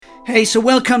Hey, so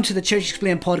welcome to the Church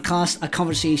Explained podcast, a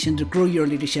conversation to grow your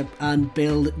leadership and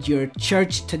build your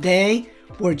church. Today,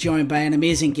 we're joined by an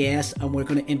amazing guest and we're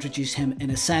going to introduce him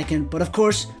in a second. But of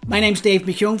course, my name's Dave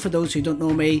McKeown, for those who don't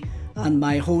know me, and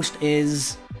my host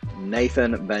is...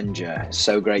 Nathan Benger.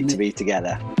 So great to be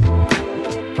together.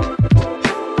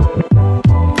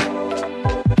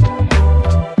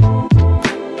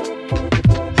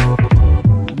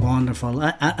 Wonderful.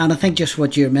 And I think just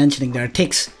what you're mentioning there, it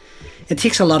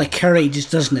takes a lot of courage,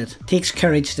 doesn't it? It takes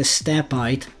courage to step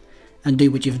out and do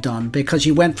what you've done, because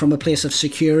you went from a place of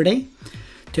security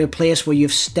to a place where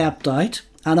you've stepped out.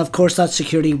 And of course that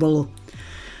security will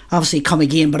obviously come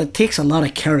again, but it takes a lot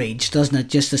of courage, doesn't it?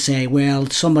 Just to say, well,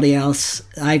 somebody else,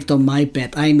 I've done my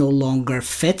bit, I no longer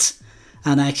fit,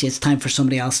 and actually it's time for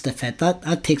somebody else to fit.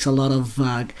 That takes a lot of,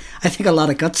 I think, a lot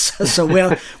of guts. So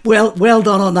well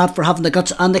done on that, for having the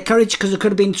guts and the courage, because it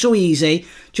could have been so easy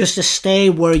just to stay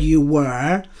where you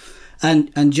were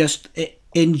and just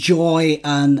enjoy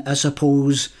and, I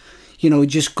suppose,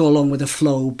 just go along with the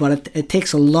flow. But it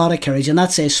takes a lot of courage, and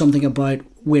that says something about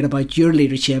your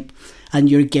leadership and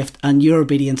your gift and your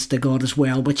obedience to God as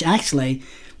well, which actually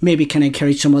maybe can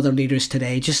encourage some other leaders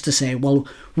today just to say, well,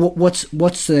 what's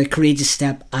the courageous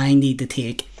step I need to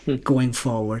take going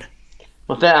forward?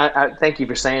 Well, I thank you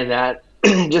for saying that.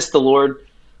 Just the Lord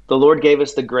gave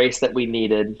us the grace that we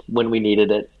needed when we needed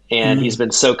it, and He's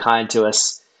been so kind to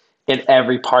us in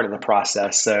every part of the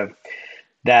process. So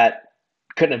that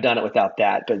couldn't have done it without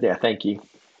that. But yeah, thank you.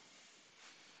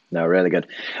 No, really good.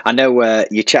 I know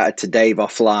you chatted to Dave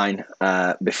offline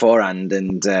beforehand,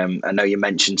 and I know you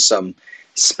mentioned some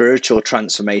spiritual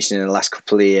transformation in the last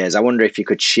couple of years. I wonder if you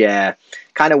could share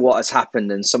kind of what has happened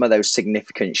and some of those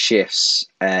significant shifts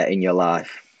in your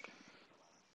life.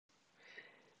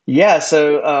 Yeah,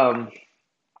 so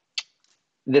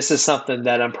this is something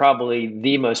that I'm probably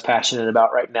the most passionate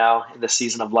about right now in this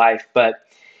season of life. But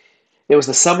it was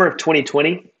the summer of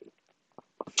 2020.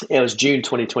 It was June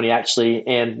 2020, actually.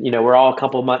 And, we're all a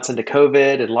couple of months into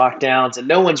COVID and lockdowns, and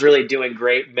no one's really doing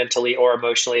great mentally or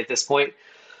emotionally at this point.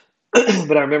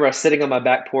 But I remember I was sitting on my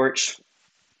back porch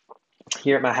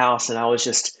here at my house, and I was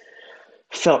just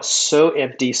felt so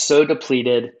empty, so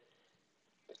depleted.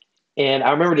 And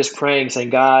I remember just praying, saying,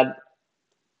 God,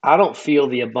 I don't feel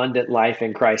the abundant life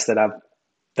in Christ that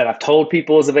I've told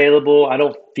people is available. I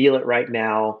don't feel it right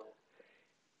now.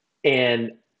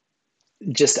 And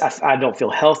just, I don't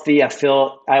feel healthy. I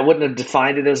wouldn't have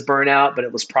defined it as burnout, but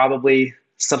it was probably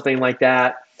something like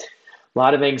that. A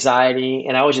lot of anxiety.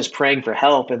 And I was just praying for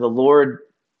help. And the Lord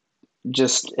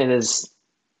just in his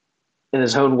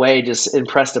own way just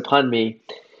impressed upon me,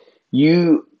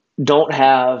 you don't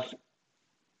have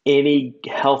any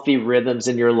healthy rhythms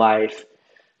in your life,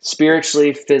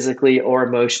 spiritually, physically, or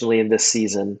emotionally in this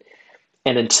season.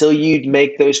 And until you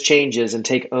make those changes and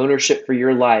take ownership for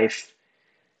your life,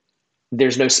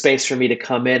 there's no space for me to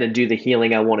come in and do the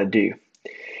healing I want to do.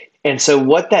 And so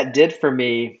what that did for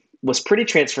me was pretty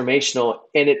transformational.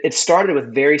 And it started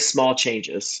with very small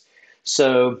changes.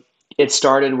 So it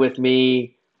started with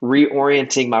me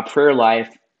reorienting my prayer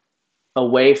life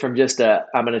away from just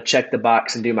I'm going to check the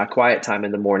box and do my quiet time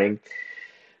in the morning,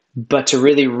 but to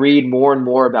really read more and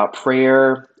more about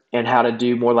prayer and how to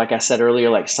do more, like I said earlier,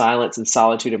 like silence and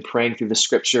solitude and praying through the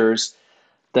scriptures.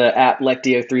 The app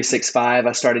Lectio 365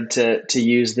 I started to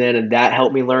use then, and that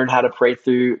helped me learn how to pray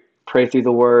through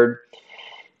the word.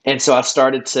 And so I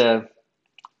started to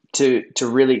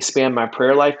really expand my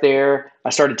prayer life there.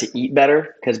 I started to eat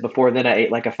better, because before then I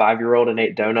ate like a 5-year-old and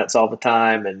ate donuts all the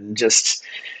time, and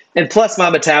plus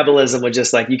my metabolism was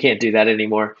just like, you can't do that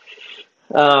anymore.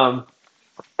 I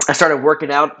started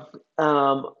working out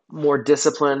more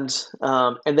disciplined,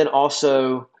 and then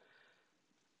also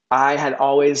I had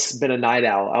always been a night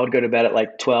owl. I would go to bed at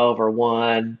like 12 or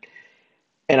 1,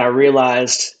 and I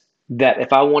realized that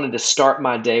if I wanted to start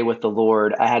my day with the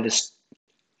Lord, I had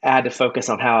to focus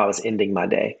on how I was ending my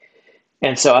day.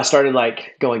 And so I started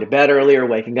like going to bed earlier,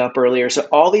 waking up earlier. So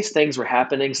all these things were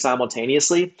happening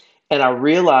simultaneously. And I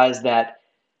realized that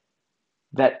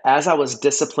as I was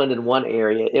disciplined in one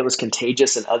area, it was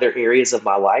contagious in other areas of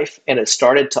my life. And it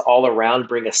started to all around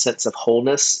bring a sense of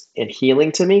wholeness and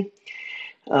healing to me.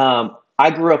 I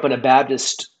grew up in a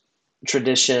Baptist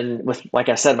tradition with, like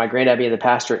I said, my granddad being the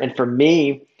pastor. And for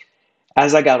me,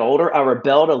 as I got older, I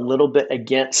rebelled a little bit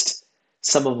against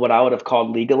some of what I would have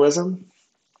called legalism,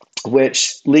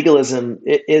 which legalism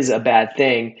is a bad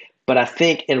thing. But I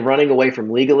think in running away from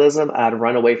legalism, I'd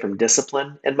run away from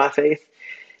discipline in my faith,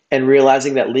 and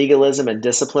realizing that legalism and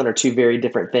discipline are two very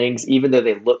different things, even though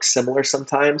they look similar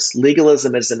sometimes.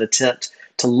 Legalism is an attempt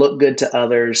to look good to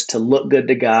others, to look good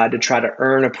to God, to try to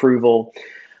earn approval.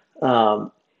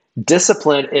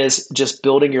 Discipline is just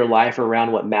building your life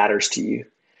around what matters to you.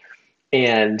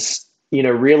 And,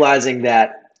 realizing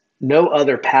that no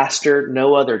other pastor,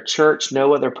 no other church,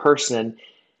 no other person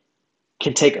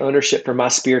can take ownership for my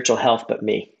spiritual health but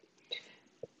me.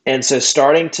 And so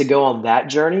starting to go on that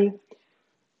journey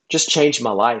just changed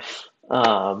my life.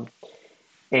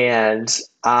 And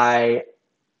I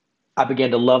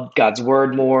began to love God's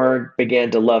word more,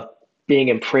 began to love being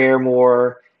in prayer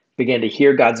more, began to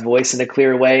hear God's voice in a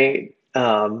clear way,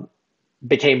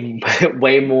 became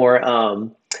way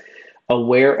more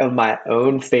aware of my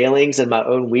own failings and my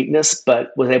own weakness,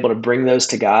 but was able to bring those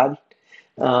to God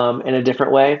in a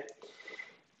different way.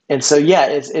 And so, yeah,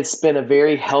 it's been a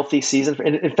very healthy season.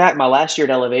 In fact, my last year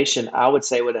at Elevation, I would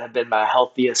say would have been my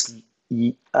healthiest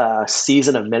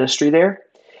season of ministry there.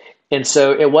 And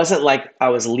so it wasn't like I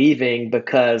was leaving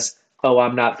because,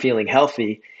 I'm not feeling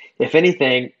healthy. If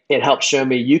anything, it helped show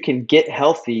me you can get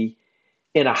healthy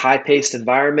in a high-paced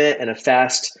environment and a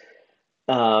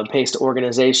fast-paced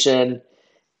organization.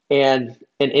 And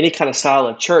in any kind of style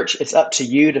of church, it's up to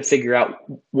you to figure out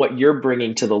what you're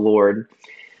bringing to the Lord.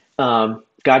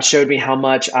 God showed me how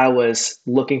much I was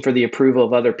looking for the approval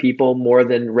of other people more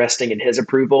than resting in his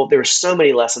approval. There were so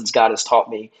many lessons God has taught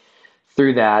me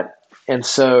through that. And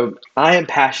so I am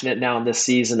passionate now in this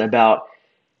season about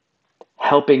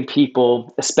helping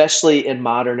people, especially in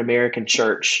modern American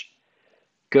church,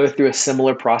 go through a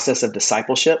similar process of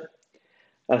discipleship,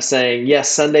 of saying, yes,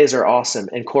 Sundays are awesome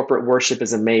and corporate worship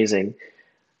is amazing,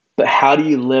 but how do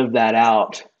you live that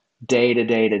out day to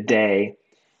day to day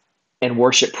and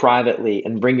worship privately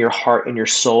and bring your heart and your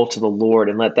soul to the Lord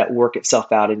and let that work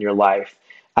itself out in your life?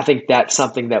 I think that's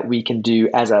something that we can do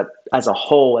as a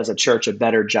whole, as a church, a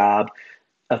better job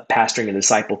of pastoring and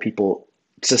discipling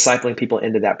people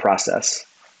into that process.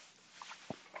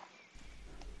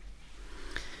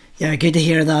 Yeah, good to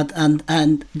hear that.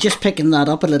 And just picking that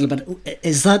up a little bit,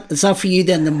 is that for you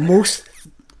then the most?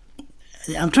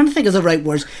 I'm trying to think of the right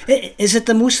words. Is it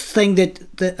the most thing that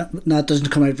no, it doesn't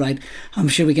come out right. I'm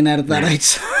sure we can edit that out.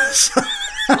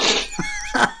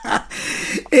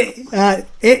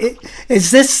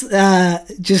 Is this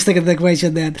just thinking of the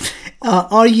question then?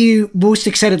 Are you most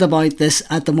excited about this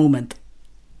at the moment?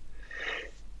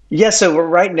 Yeah. So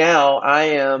right now, I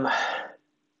am.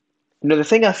 The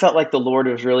thing I felt like the Lord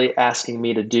was really asking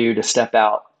me to do to step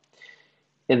out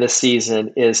in this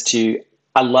season is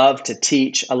I love to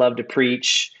teach. I love to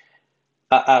preach.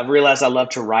 I realized I love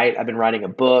to write. I've been writing a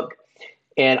book,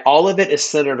 and all of it is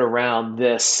centered around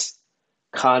this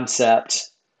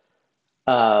concept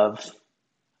of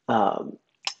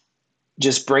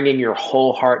just bringing your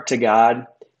whole heart to God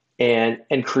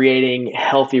and creating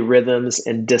healthy rhythms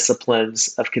and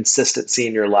disciplines of consistency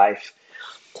in your life.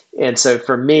 And so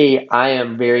for me, I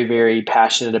am very, very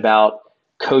passionate about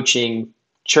coaching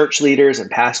church leaders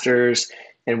and pastors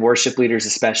and worship leaders,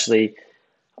 especially,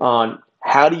 on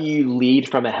how do you lead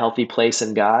from a healthy place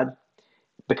in God?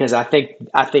 Because I think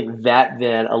that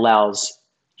then allows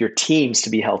your teams to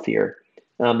be healthier.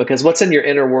 Because what's in your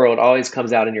inner world always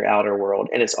comes out in your outer world,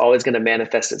 and it's always going to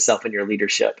manifest itself in your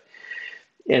leadership.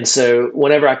 And so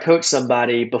whenever I coach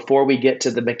somebody, before we get to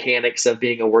the mechanics of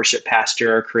being a worship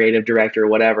pastor or creative director or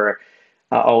whatever,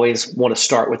 I always want to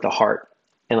start with the heart.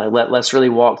 And let's really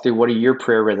walk through, what are your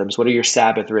prayer rhythms? What are your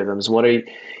Sabbath rhythms?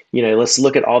 Let's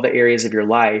look at all the areas of your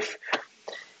life.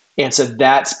 And so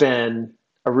that's been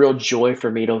a real joy for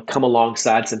me to come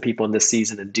alongside some people in this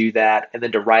season and do that, and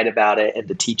then to write about it and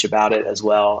to teach about it as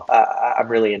well. I'm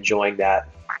really enjoying that.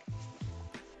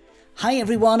 Hi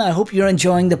everyone, I hope you're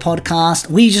enjoying the podcast.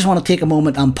 We just want to take a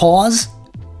moment and pause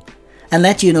and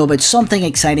let you know about something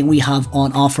exciting we have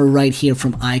on offer right here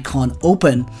from Icon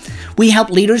Open. We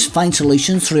help leaders find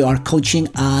solutions through our coaching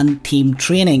and team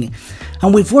training.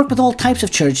 And we've worked with all types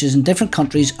of churches in different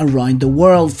countries around the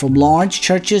world, from large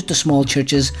churches to small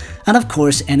churches, and of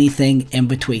course anything in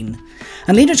between.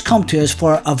 And leaders come to us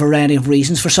for a variety of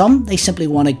reasons. For some, they simply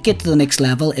want to get to the next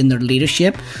level in their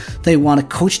leadership. They want a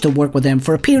coach to work with them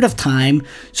for a period of time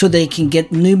so they can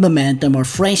get new momentum or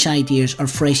fresh ideas or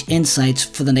fresh insights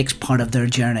for the next part of their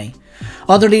journey.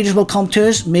 Other leaders will come to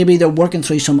us, maybe they're working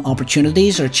through some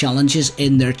opportunities or challenges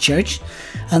in their church,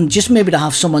 and just maybe to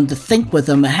have someone to think with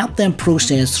them and help them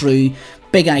process through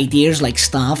big ideas like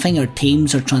staffing or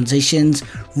teams or transitions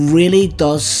really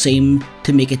does seem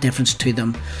to make a difference to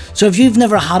them. So if you've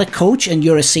never had a coach and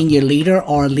you're a senior leader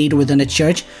or a leader within a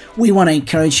church, we want to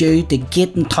encourage you to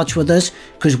get in touch with us,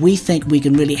 because we think we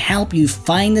can really help you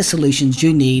find the solutions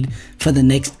you need for the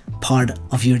next part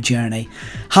of your journey.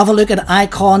 Have a look at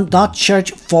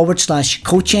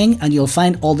icon.church/coaching and you'll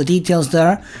find all the details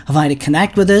there of how to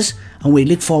connect with us, and we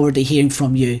look forward to hearing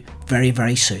from you very,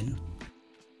 very soon.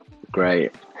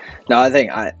 Great. No, I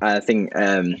think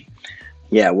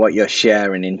what you're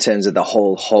sharing in terms of the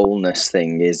wholeness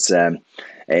thing is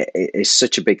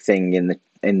such a big thing in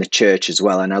the church as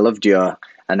well. And I loved your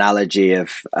analogy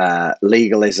of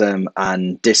legalism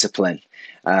and discipline,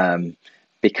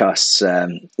 because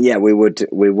we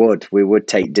would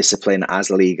take discipline as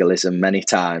legalism many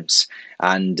times,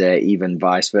 and even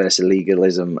vice versa,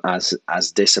 legalism as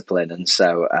discipline. And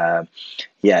so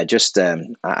I just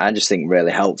think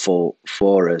really helpful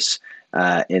for us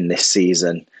in this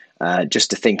season, just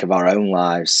to think of our own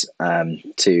lives,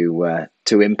 to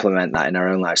implement that in our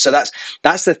own lives. So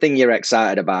that's the thing you're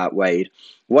excited about, Wade.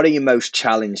 What are you most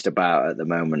challenged about at the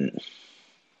moment?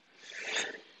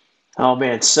 Oh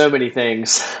man, so many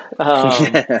things.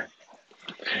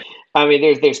 I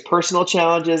mean, there's personal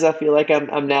challenges I feel like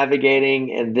I'm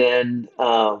navigating, and then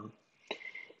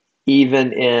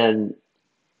even in,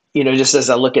 just as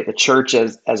I look at the church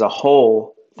as a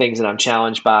whole, things that I'm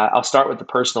challenged by. I'll start with the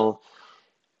personal.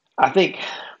 I think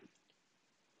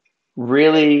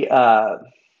really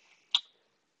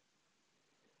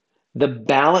the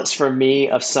balance for me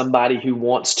of somebody who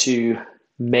wants to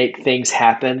make things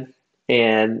happen,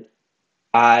 and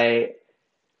I'm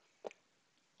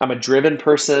a driven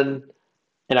person,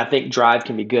 and I think drive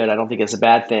can be good. I don't think it's a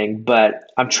bad thing, but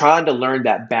I'm trying to learn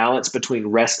that balance between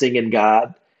resting in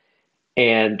God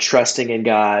and trusting in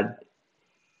God,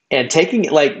 and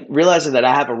realizing that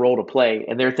I have a role to play,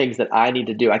 and there are things that I need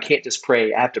to do. I can't just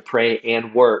pray. I have to pray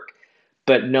and work,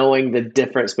 but knowing the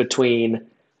difference between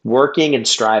working and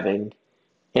striving,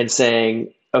 and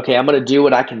saying, okay, I'm going to do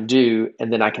what I can do,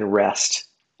 and then I can rest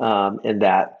in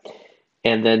that.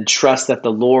 And then trust that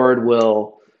the Lord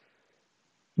will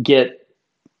get,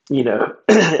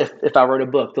 if I wrote a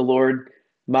book, the Lord,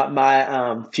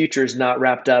 my future is not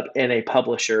wrapped up in a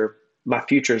publisher. My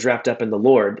future is wrapped up in the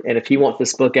Lord. And if he wants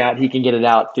this book out, he can get it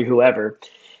out through whoever.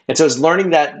 And so it's learning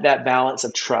that balance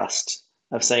of trust,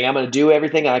 of saying, I'm going to do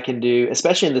everything I can do,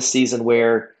 especially in this season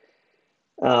where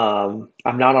I'm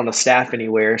not on a staff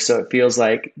anywhere. So it feels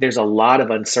like there's a lot of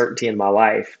uncertainty in my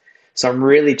life. So I'm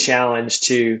really challenged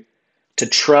to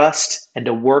trust and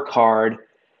to work hard,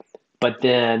 but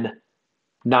then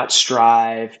not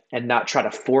strive and not try to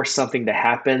force something to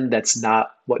happen that's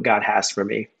not what God has for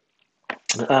me.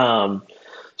 So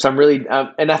I'm really,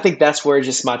 and I think that's where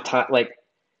just my time, like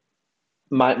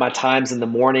my times in the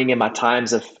morning and my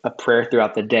times of prayer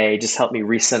throughout the day, just help me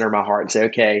recenter my heart and say,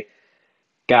 okay,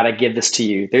 God, I give this to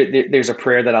you. There's a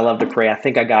prayer that I love to pray. I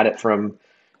think I got it from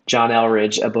John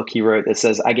Elridge, a book he wrote that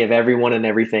says, I give everyone and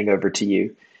everything over to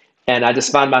you. And I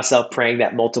just find myself praying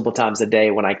that multiple times a day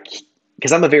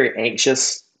because I'm a very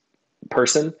anxious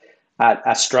person.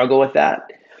 I struggle with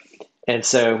that. And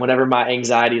so whenever my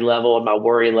anxiety level and my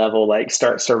worry level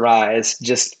starts to rise,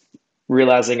 just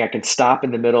realizing I can stop in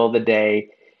the middle of the day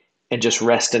and just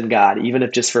rest in God, even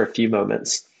if just for a few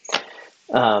moments.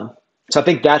 So I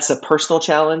think that's a personal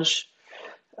challenge.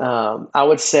 I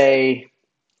would say,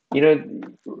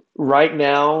 right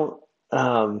now,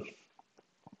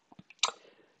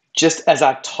 just as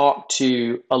I talk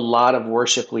to a lot of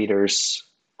worship leaders,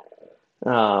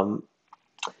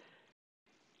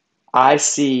 I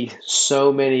see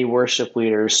so many worship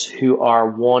leaders who are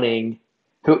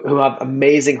who have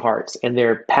amazing hearts, and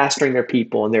they're pastoring their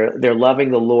people, and they're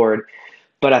loving the Lord.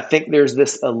 But I think there's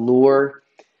this allure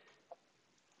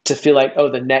to feel like, oh,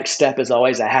 the next step is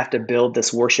always I have to build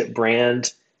this worship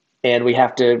brand, and we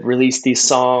have to release these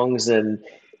songs, and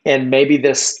maybe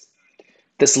this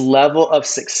level of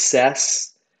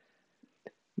success,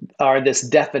 or this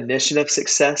definition of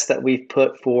success that we've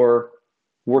put for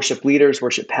worship leaders,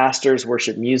 worship pastors,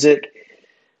 worship music,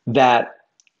 that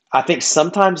I think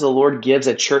sometimes the Lord gives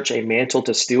a church a mantle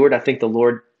to steward. I think the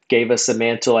Lord gave us a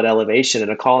mantle at Elevation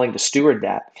and a calling to steward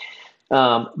that.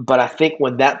 But I think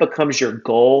when that becomes your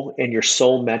goal and your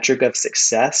sole metric of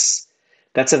success,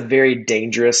 that's a very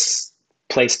dangerous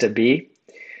place to be,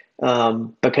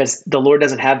 because the Lord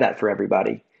doesn't have that for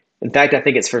everybody. In fact, I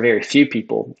think it's for very few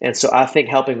people. And so I think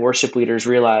helping worship leaders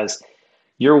realize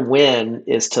your win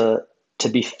is to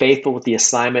be faithful with the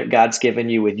assignment God's given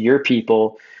you with your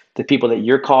people, the people that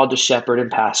you're called to shepherd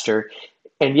and pastor.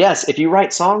 And yes, if you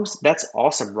write songs, that's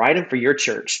awesome. Write them for your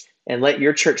church. and let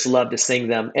your church love to sing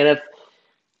them.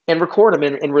 And record them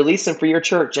and release them for your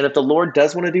church. And if the Lord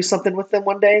does want to do something with them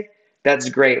one day, that's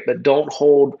great. But don't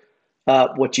hold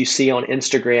up what you see on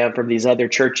Instagram from these other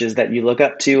churches that you look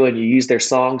up to and you use their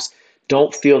songs.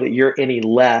 Don't feel that you're any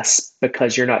less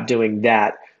because you're not doing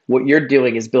that. What you're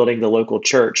doing is building the local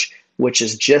church, which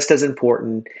is just as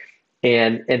important.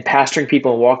 And pastoring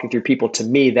people and walking through people, to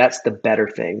me, that's the better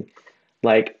thing.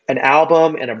 Like an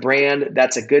album and a brand,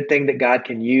 that's a good thing that God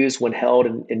can use when held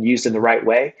and used in the right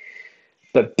way.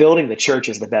 But building the church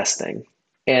is the best thing,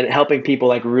 and helping people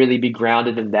like really be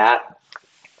grounded in that.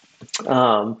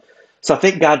 So I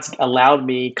think God's allowed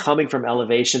me, coming from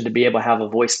Elevation, to be able to have a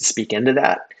voice to speak into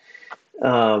that.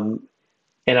 And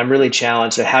I'm really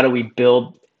challenged. So how do we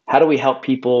help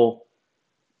people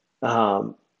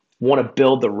want to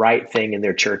build the right thing in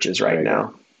their churches right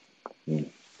now?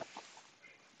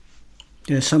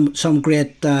 Yeah, some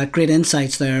great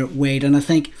insights there, Wade. And I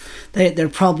think they're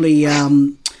probably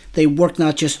they work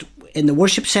not just in the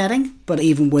worship setting, but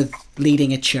even with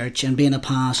leading a church and being a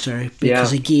pastor.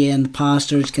 Because again,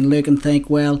 pastors can look and think,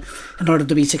 well, in order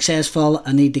to be successful,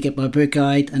 I need to get my book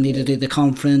out, I need to do the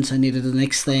conference, I need to do the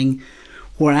next thing.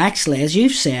 Where actually, as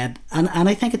you've said, and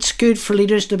I think it's good for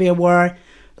leaders to be aware,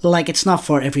 like it's not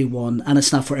for everyone and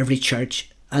it's not for every church.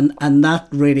 And that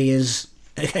really is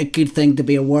a good thing to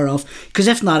be aware of. Because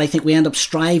if not, I think we end up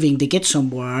striving to get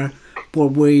somewhere where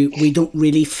we don't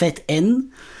really fit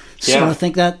in. So I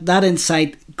think that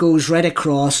insight goes right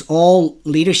across all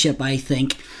leadership, I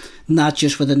think, not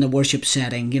just within the worship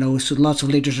setting. So lots of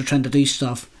leaders are trying to do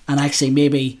stuff, and actually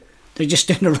maybe they're just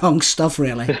doing the wrong stuff,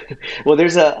 really. Well,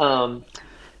 there's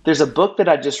a book that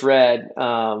I just read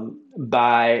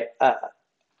by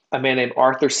a man named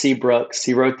Arthur C. Brooks.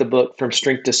 He wrote the book From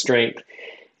Strength to Strength.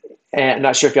 And I'm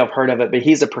not sure if y'all have heard of it, but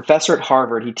he's a professor at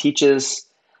Harvard. He teaches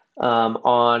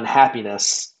on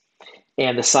happiness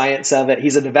and the science of it.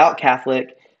 He's a devout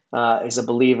Catholic. He's a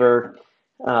believer.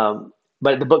 But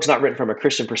the book's not written from a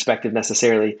Christian perspective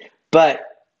necessarily. But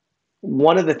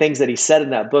one of the things that he said in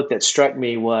that book that struck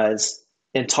me was,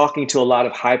 in talking to a lot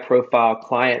of high-profile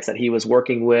clients that he was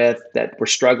working with that were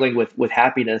struggling with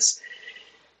happiness,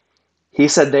 he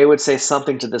said they would say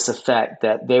something to this effect,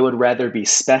 that they would rather be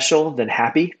special than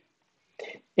happy.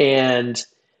 And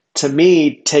to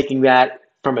me, taking that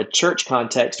from a church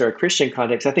context or a Christian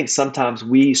context, I think sometimes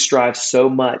we strive so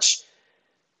much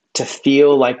to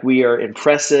feel like we are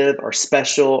impressive or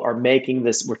special or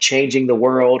we're changing the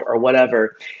world or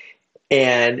whatever.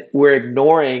 And we're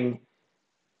ignoring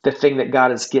the thing that God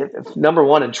has given, number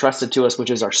one, entrusted to us, which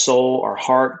is our soul, our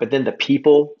heart, but then the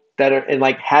people that are, and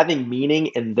like having meaning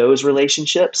in those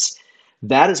relationships.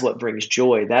 That is what brings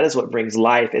joy. That is what brings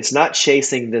life. It's not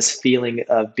chasing this feeling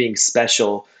of being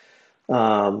special.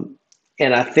 And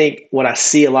I think what I've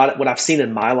seen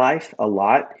in my life a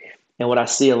lot, and what I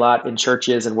see a lot in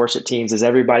churches and worship teams, is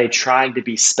everybody trying to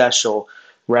be special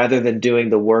rather than doing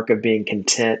the work of being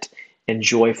content and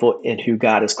joyful in who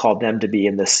God has called them to be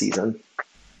in this season.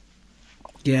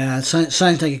 Yeah, it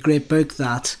sounds like a great book,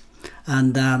 that.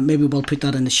 And maybe we'll put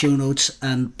that in the show notes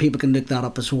and people can look that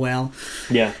up as well.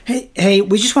 Yeah. Hey,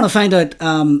 we just want to find out,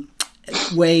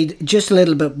 Wade, just a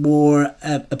little bit more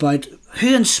about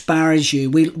who inspires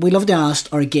you. We love to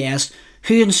ask our guests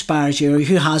who inspires you or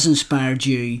who has inspired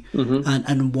you,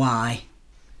 and why.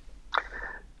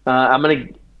 I'm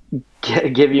going to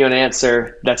give you an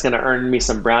answer that's going to earn me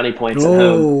some brownie points at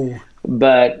home.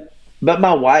 But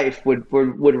my wife would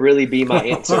really be my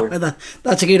answer.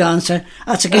 That's a good answer.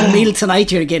 That's a good meal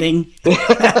tonight you're getting. But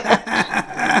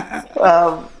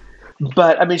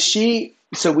I mean,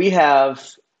 so we have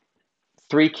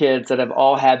 3 kids that have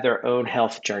all had their own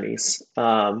health journeys.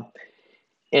 And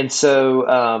so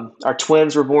our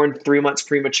twins were born 3 months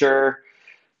premature,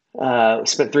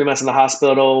 spent 3 months in the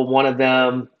hospital. One of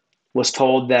them was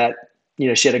told that,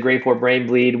 she had a grade 4 brain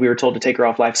bleed. We were told to take her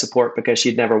off life support because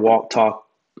she'd never walk, talk,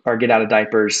 or get out of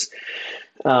diapers.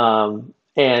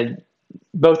 And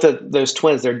both of those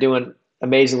twins, they're doing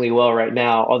amazingly well right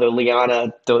now. Although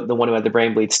Liana, the one who had the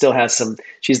brain bleed,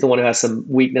 she's the one who has some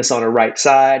weakness on her right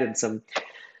side and some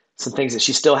things that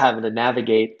she's still having to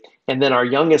navigate. And then our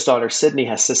youngest daughter, Sydney,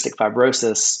 has cystic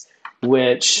fibrosis,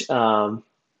 which,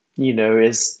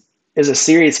 is a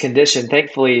serious condition.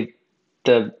 Thankfully,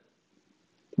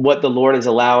 what the Lord is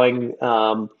allowing,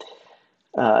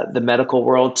 the medical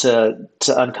world to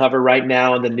uncover right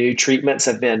now, and the new treatments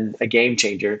have been a game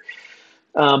changer.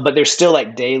 But there's still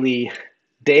like daily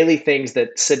things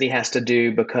that Sydney has to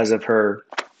do because of her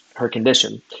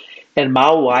condition. And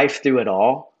my wife, through it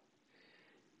all,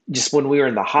 just when we were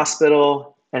in the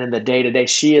hospital and in the day-to-day,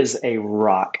 she is a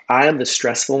rock. I am the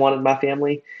stressful one in my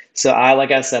family. So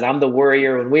like I said, I'm the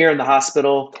worrier. When we were in the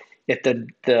hospital, if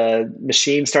the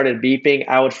machine started beeping,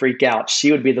 I would freak out.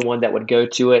 She would be the one that would go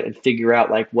to it and figure out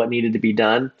like what needed to be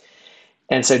done.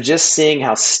 And so just seeing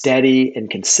how steady and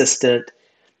consistent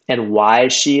and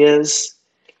wise she is,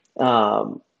 I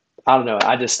don't know.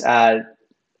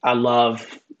 I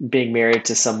love being married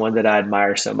to someone that I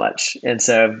admire so much. And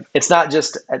so it's not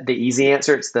just the easy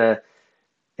answer. It's the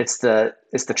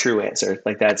true answer.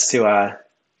 Like that's who I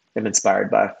am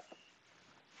inspired by.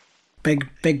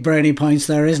 Big brownie points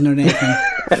there, isn't there,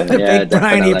 Nathan? Yeah, big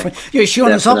brownie points. You're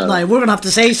showing us up now. We're going to have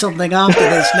to say something after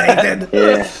this, Nathan.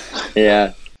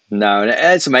 Yeah. No,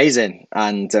 it's amazing.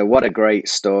 And what a great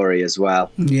story as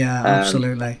well. Yeah,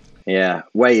 absolutely. Yeah.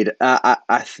 Wade,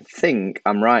 I think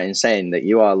I'm right in saying that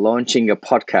you are launching a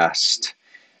podcast.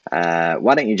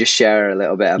 Why don't you just share a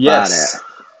little bit about it?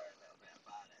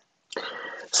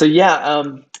 So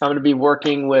I'm going to be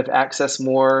working with Access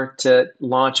More to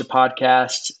launch a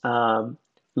podcast.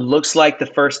 Looks like the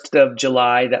 1st of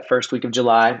July, that first week of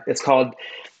July. It's called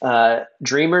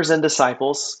Dreamers and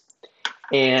Disciples.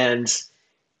 And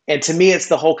to me, it's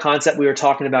the whole concept we were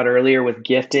talking about earlier with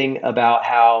gifting, about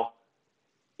how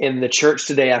in the church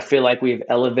today, I feel like we've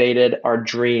elevated our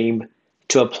dream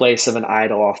to a place of an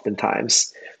idol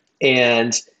oftentimes.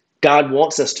 And God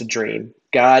wants us to dream.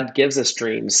 God gives us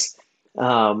dreams.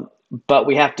 But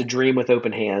we have to dream with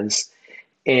open hands,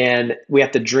 and we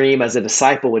have to dream as a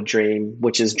disciple would dream,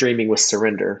 which is dreaming with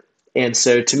surrender. And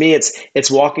so to me,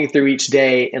 it's walking through each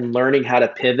day and learning how to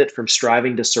pivot from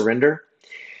striving to surrender,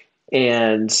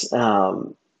 and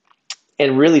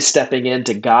really stepping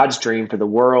into God's dream for the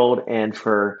world and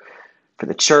for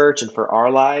the church and for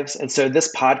our lives. And so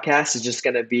this podcast is just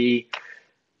going to be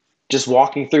just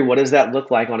walking through what does that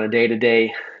look like on a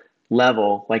day-to-day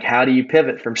level. Like, how do you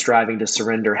pivot from striving to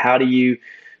surrender? How do you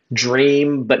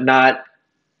dream but not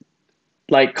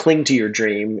like cling to your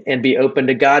dream and be open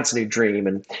to God's new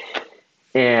dream?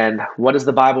 And what does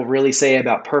the Bible really say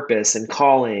about purpose and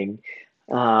calling,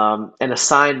 and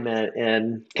assignment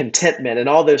and contentment and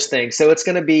all those things? So it's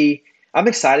going to be, I'm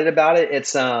excited about it.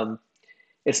 It's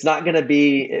not going to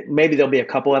be, maybe there'll be a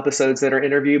couple episodes that are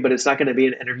interview, but it's not going to be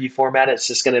an interview format. It's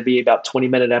just going to be about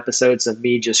 20-minute episodes of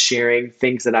me just sharing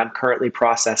things that I'm currently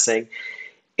processing,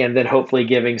 and then hopefully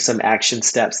giving some action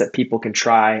steps that people can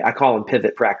try. I call them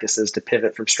pivot practices, to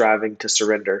pivot from striving to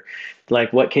surrender.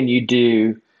 Like, what can you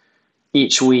do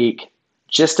each week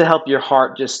just to help your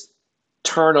heart just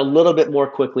turn a little bit more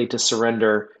quickly to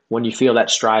surrender when you feel that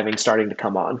striving starting to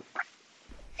come on?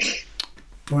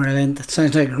 Brilliant. That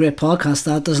sounds like a great podcast,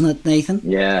 that, doesn't it, Nathan?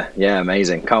 Yeah,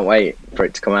 amazing. Can't wait for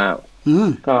it to come out.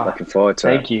 Looking forward to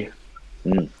it. Thank you.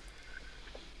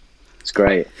 It's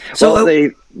great. So, well,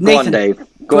 Nathan, go on, Dave.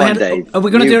 Go on, Dave. Are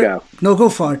we going to do go. it? No, go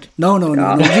for it. No, you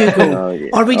go.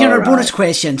 Are we doing our bonus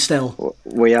question still?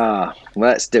 We are.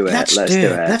 Let's do it. Let's do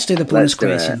it. Let's do the bonus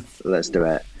question. Let's do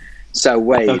it. So,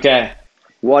 Wade. Okay.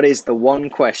 What is the one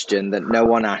question that no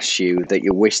one asks you that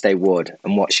you wish they would,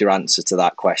 and what's your answer to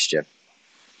that question?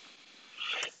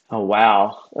 Oh,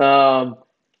 wow.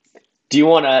 Do you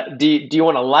want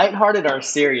a lighthearted or a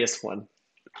serious one?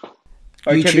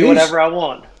 Or it can be whatever I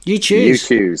want. You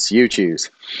choose. You choose.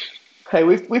 Hey,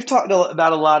 we've talked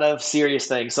about a lot of serious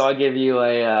things, so I'll give you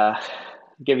a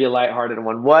lighthearted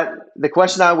one. The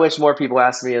question I wish more people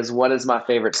ask me is, what is my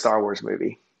favorite Star Wars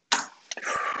movie?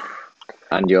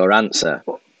 And your answer?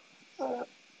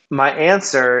 My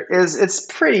answer is, it's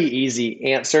pretty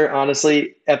easy answer,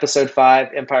 honestly. Episode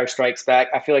 5, Empire Strikes Back.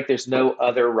 I feel like there's no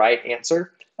other right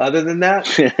answer other than that.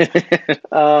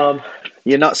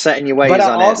 You're not setting your ways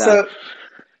on it,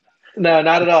 no,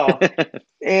 not at all.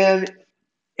 And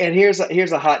here's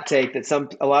a hot take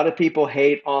that a lot of people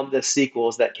hate on the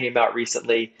sequels that came out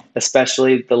recently,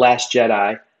 especially The Last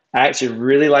Jedi. I actually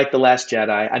really like The Last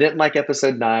Jedi. I didn't like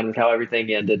Episode 9 with how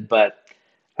everything ended, but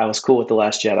I was cool with The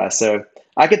Last Jedi. So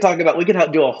we could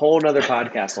do a whole nother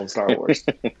podcast on Star Wars.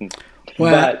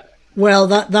 Well,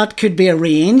 that could be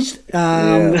arranged.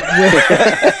 But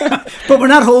we're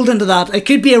not holding to that. It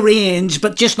could be arranged,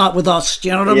 but just not with us. Do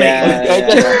you know what I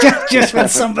mean? Just with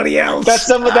somebody else. That's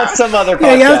some other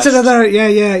podcast. Yeah, that's another.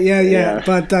 Yeah.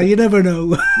 But you never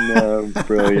know. No,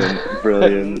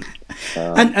 brilliant.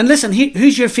 And listen,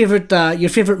 who's your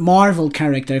favorite Marvel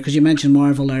character? Because you mentioned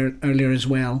Marvel earlier as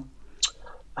well.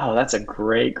 Oh, that's a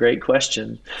great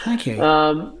question. Thank you.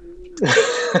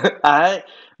 My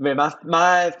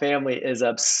family is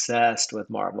obsessed with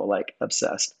Marvel, like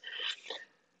obsessed.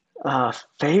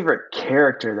 Favorite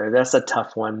character there? That's a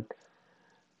tough one.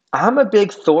 I'm a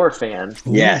big Thor fan.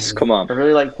 Yes, come on. I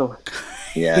really like Thor.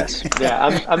 Yes.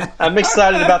 Yeah, I'm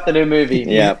excited about the new movie.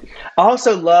 Yeah. I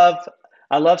also love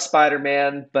I love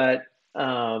Spider-Man, but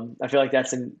I feel like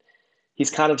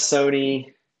he's kind of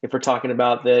Sony if we're talking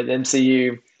about the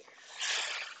MCU.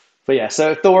 But yeah,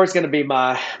 so Thor's going to be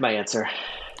my answer.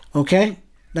 Okay,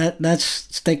 let's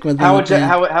stick with How that. would you,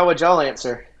 how would y'all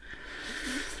answer?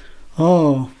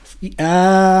 Oh,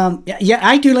 yeah,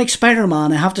 I do like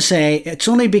Spider-Man. I have to say, it's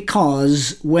only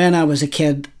because when I was a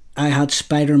kid, I had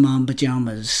Spider-Man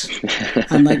pajamas,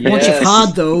 and like once you've Yes.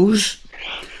 had those,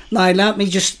 now let me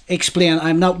just explain.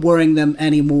 I'm not wearing them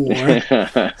anymore.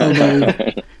 Although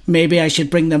maybe I should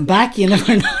bring them back. You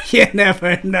never know. You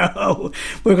never know.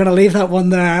 We're gonna leave that one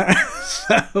there.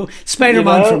 So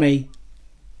Spider-Man for me.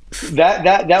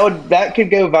 That could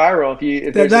go viral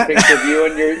if there's a picture of you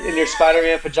in your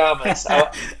Spider-Man pajamas.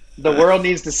 The world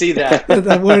needs to see that.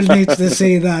 The world needs to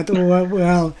see that.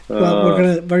 Well,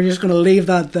 we're just gonna leave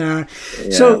that there. Yeah.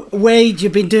 So Wade,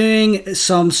 you've been doing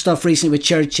some stuff recently with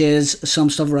churches, some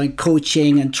stuff around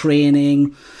coaching and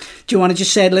training. Do you want to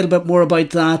just say a little bit more about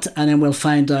that, and then we'll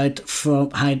find out from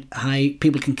how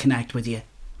people can connect with you?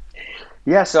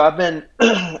 Yeah, so I've been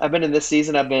in this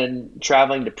season. I've been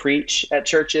traveling to preach at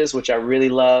churches, which I really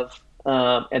love,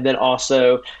 and then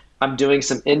also I'm doing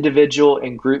some individual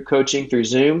and group coaching through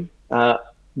Zoom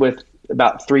with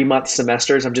about 3-month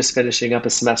semesters. I'm just finishing up a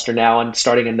semester now and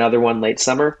starting another one late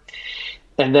summer.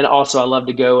 And then also I love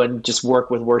to go and just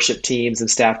work with worship teams and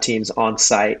staff teams on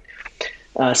site.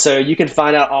 So you can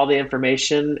find out all the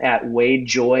information at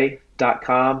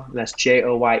wadejoy.com. That's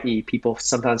Joye. People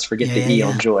sometimes forget the E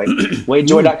on joy.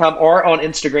 wadejoy.com or on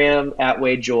Instagram at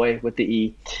wadejoy with the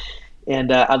E.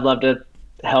 And I'd love to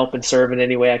help and serve in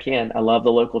any way I can. I love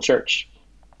the local church.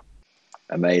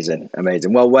 Amazing.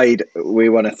 Well, Wade, we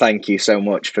want to thank you so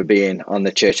much for being on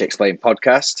the Church Explained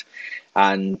podcast,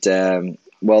 and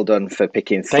well done for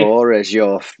picking Thor as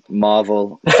your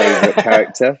Marvel favorite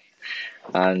character.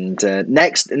 And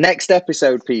next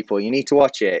episode, people, you need to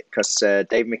watch it because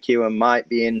Dave McEwen might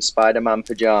be in Spider-Man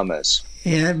pajamas.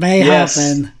 Yeah, it may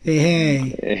happen.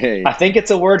 Hey. I think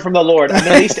it's a word from the Lord. I'm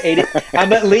at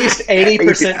least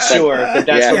 80% sure that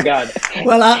that's from God.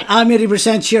 Well, I'm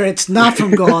 80% sure it's not from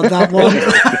God, that one.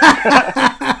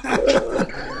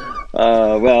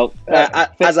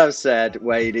 As I've said,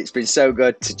 Wade, it's been so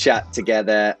good to chat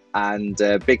together, and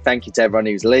big thank you to everyone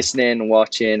who's listening,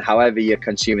 watching, however you're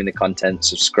consuming the content.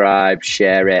 Subscribe,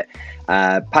 share it,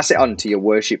 pass it on to your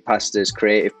worship pastors,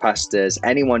 creative pastors,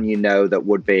 anyone you know that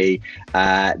would be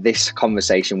this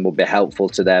conversation will be helpful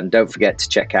to them. Don't forget to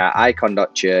check out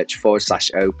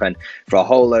icon.church/open for a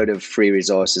whole load of free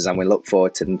resources, and we look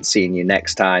forward to seeing you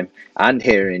next time and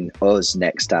hearing us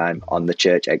next time on the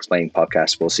Church Explained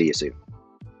podcast. We'll see you soon.